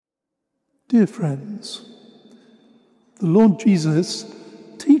Dear friends, the Lord Jesus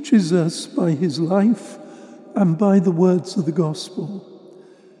teaches us by his life and by the words of the gospel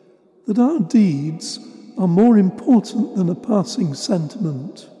that our deeds are more important than a passing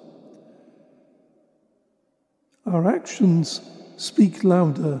sentiment. Our actions speak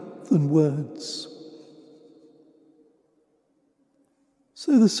louder than words.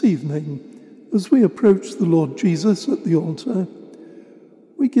 So this evening, as we approach the Lord Jesus at the altar,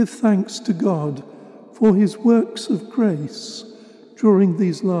 we give thanks to God for his works of grace during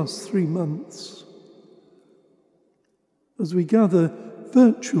these last 3 months. As we gather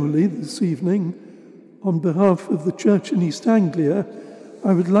virtually this evening, on behalf of the Church in East Anglia,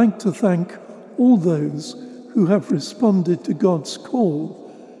 I would like to thank all those who have responded to God's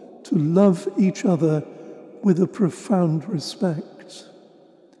call to love each other with a profound respect.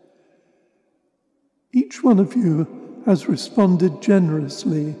 Each one of you has responded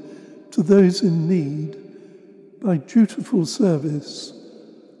generously to those in need by dutiful service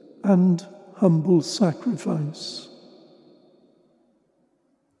and humble sacrifice.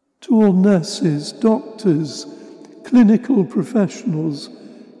 To all nurses, doctors, clinical professionals,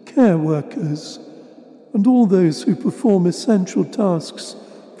 care workers, and all those who perform essential tasks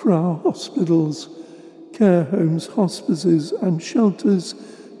for our hospitals, care homes, hospices, and shelters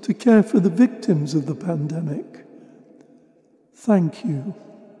to care for the victims of the pandemic, thank you.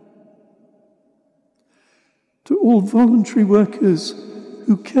 To all voluntary workers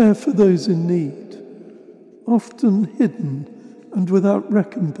who care for those in need, often hidden and without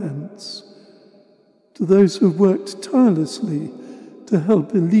recompense, to those who have worked tirelessly to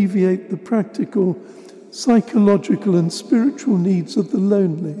help alleviate the practical, psychological and spiritual needs of the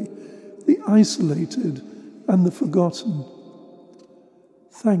lonely, the isolated and the forgotten,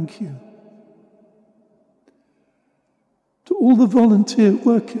 thank you. To all the volunteer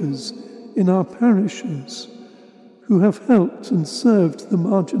workers in our parishes who have helped and served the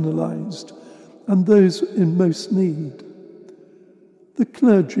marginalised and those in most need, the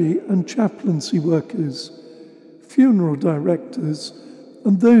clergy and chaplaincy workers, funeral directors,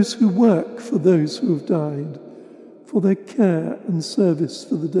 and those who work for those who have died, for their care and service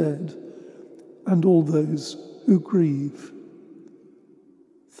for the dead, and all those who grieve.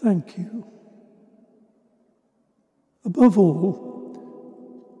 Thank you. Above all,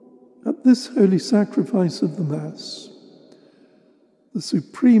 at this holy sacrifice of the Mass, the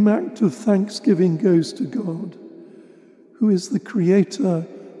supreme act of thanksgiving goes to God, who is the creator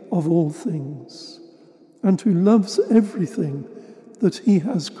of all things, and who loves everything that he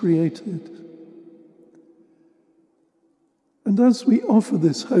has created. And as we offer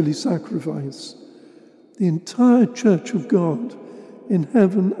this holy sacrifice, the entire Church of God in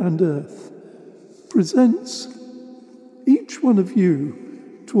heaven and earth presents each one of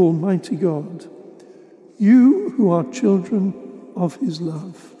you to Almighty God, you who are children of his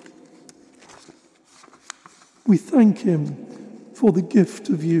love. We thank him for the gift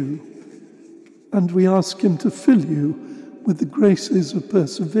of you, and we ask him to fill you with the graces of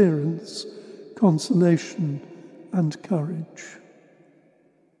perseverance, consolation, and courage.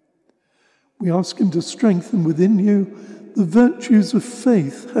 We ask him to strengthen within you the virtues of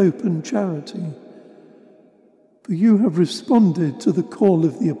faith, hope, and charity. For you have responded to the call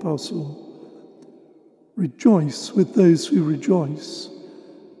of the Apostle. Rejoice with those who rejoice,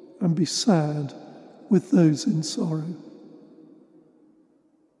 and be sad with those in sorrow.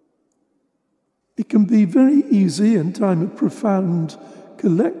 It can be very easy in time of profound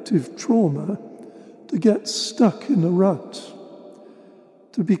collective trauma to get stuck in a rut,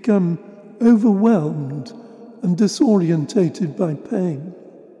 to become overwhelmed and disorientated by pain,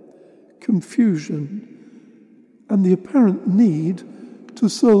 confusion, and the apparent need to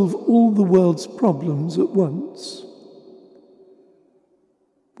solve all the world's problems at once.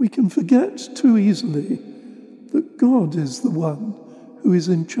 We can forget too easily that God is the one who is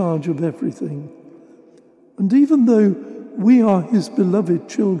in charge of everything. And even though we are his beloved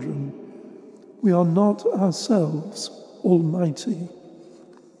children, we are not ourselves almighty.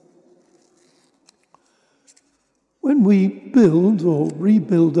 When we build or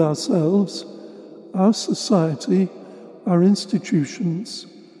rebuild ourselves, our society, our institutions,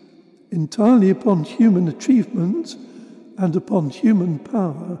 entirely upon human achievement and upon human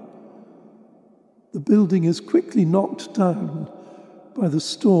power, the building is quickly knocked down by the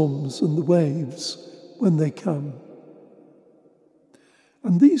storms and the waves when they come.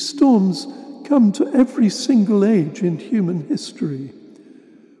 And these storms come to every single age in human history.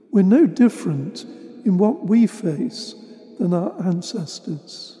 We're no different in what we face than our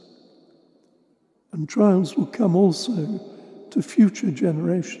ancestors. And trials will come also to future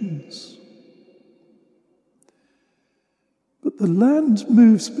generations. But the land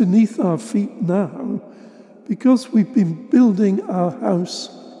moves beneath our feet now because we've been building our house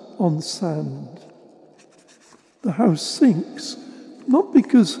on sand. The house sinks, not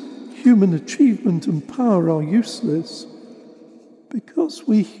because human achievement and power are useless, because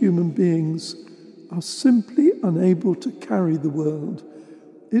we human beings are simply unable to carry the world,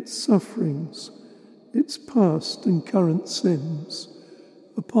 its sufferings, its past and current sins,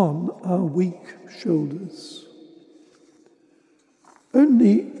 upon our weak shoulders.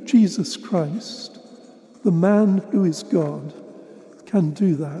 Only Jesus Christ, the man who is God, can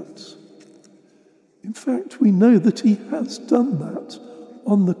do that. In fact, we know that he has done that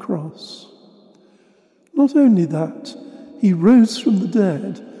on the cross. Not only that, he rose from the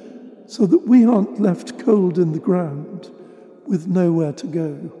dead so that we aren't left cold in the ground with nowhere to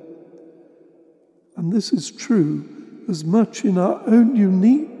go. And this is true as much in our own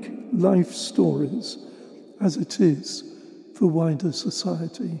unique life stories as it is for wider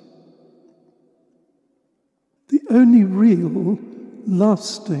society. The only real,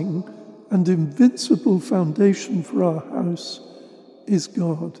 lasting, and invincible foundation for our house is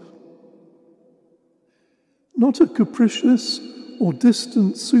God. Not a capricious or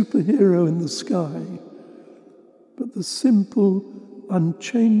distant superhero in the sky, but the simple,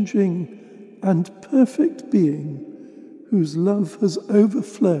 unchanging, and perfect being whose love has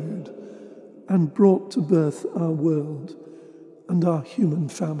overflowed and brought to birth our world and our human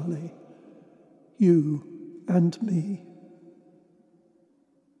family, you and me.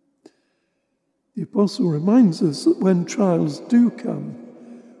 The Apostle reminds us that when trials do come,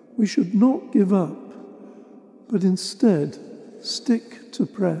 we should not give up, but instead stick to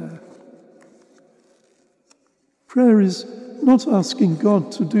prayer. Prayer is not asking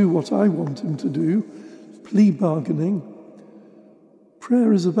God to do what I want him to do, plea bargaining.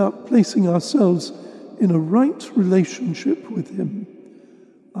 Prayer is about placing ourselves in a right relationship with him,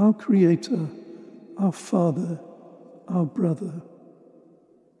 our Creator, our Father, our brother.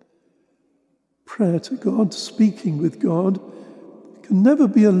 Prayer to God, speaking with God, can never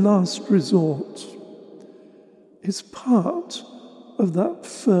be a last resort. It's part of that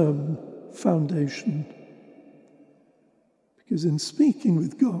firm foundation. Because in speaking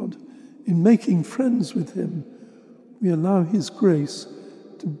with God, in making friends with him, we allow his grace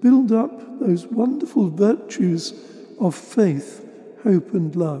to build up those wonderful virtues of faith, hope,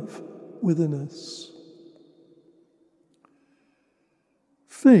 and love within us.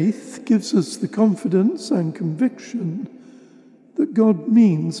 Faith gives us the confidence and conviction that God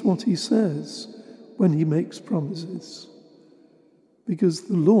means what he says when he makes promises, because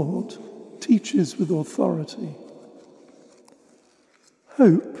the Lord teaches with authority.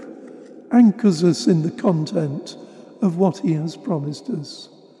 Hope anchors us in the content of what he has promised us.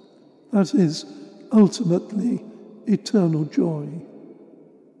 That is, ultimately, eternal joy.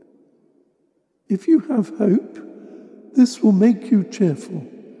 If you have hope, this will make you cheerful,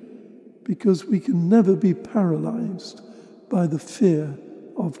 because we can never be paralyzed by the fear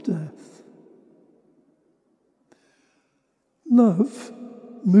of death. Love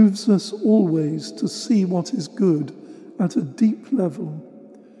moves us always to see what is good at a deep level,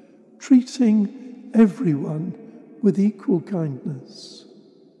 treating everyone with equal kindness.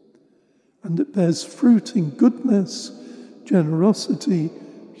 And it bears fruit in goodness, generosity,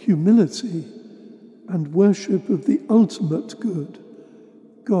 humility, and worship of the ultimate good,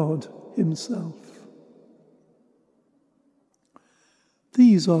 God himself.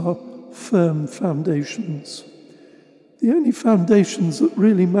 These are firm foundations, the only foundations that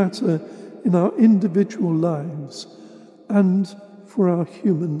really matter in our individual lives and for our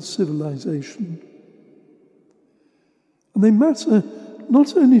human civilization. And they matter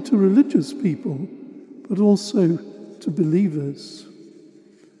not only to religious people, but also to believers.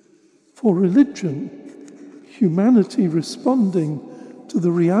 For religion, humanity responding to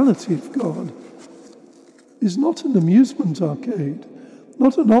the reality of God is not an amusement arcade,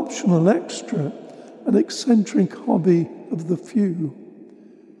 not an optional extra, an eccentric hobby of the few.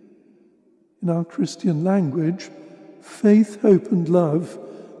 In our Christian language, faith, hope, and love,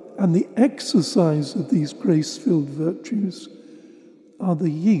 and the exercise of these grace-filled virtues are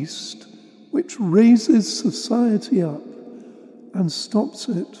the yeast which raises society up and stops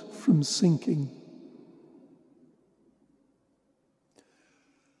it from sinking.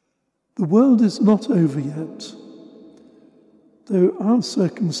 The world is not over yet, though our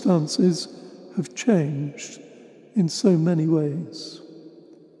circumstances have changed in so many ways.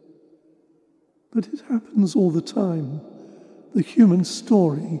 But it happens all the time. The human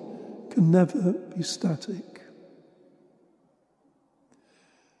story can never be static.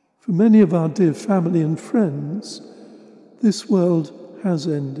 For many of our dear family and friends, this world has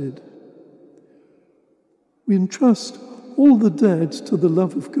ended. We entrust all the dead to the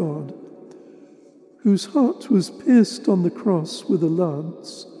love of God, whose heart was pierced on the cross with a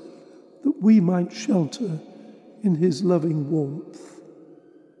lance, that we might shelter in his loving warmth.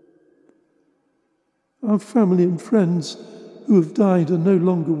 Our family and friends who have died are no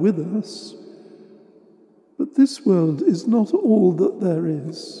longer with us, but this world is not all that there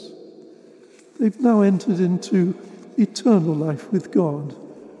is. They've now entered into eternal life with God,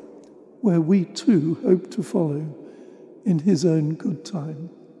 where we too hope to follow in his own good time.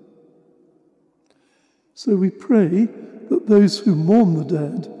 So we pray that those who mourn the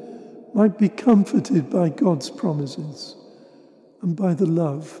dead might be comforted by God's promises and by the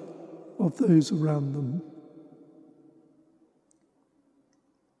love of those around them.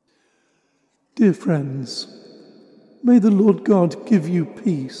 Dear friends, may the Lord God give you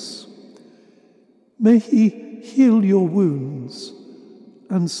peace. May he heal your wounds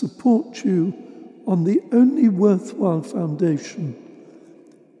and support you on the only worthwhile foundation,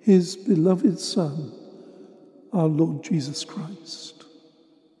 his beloved Son, our Lord Jesus Christ.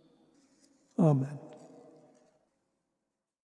 Amen.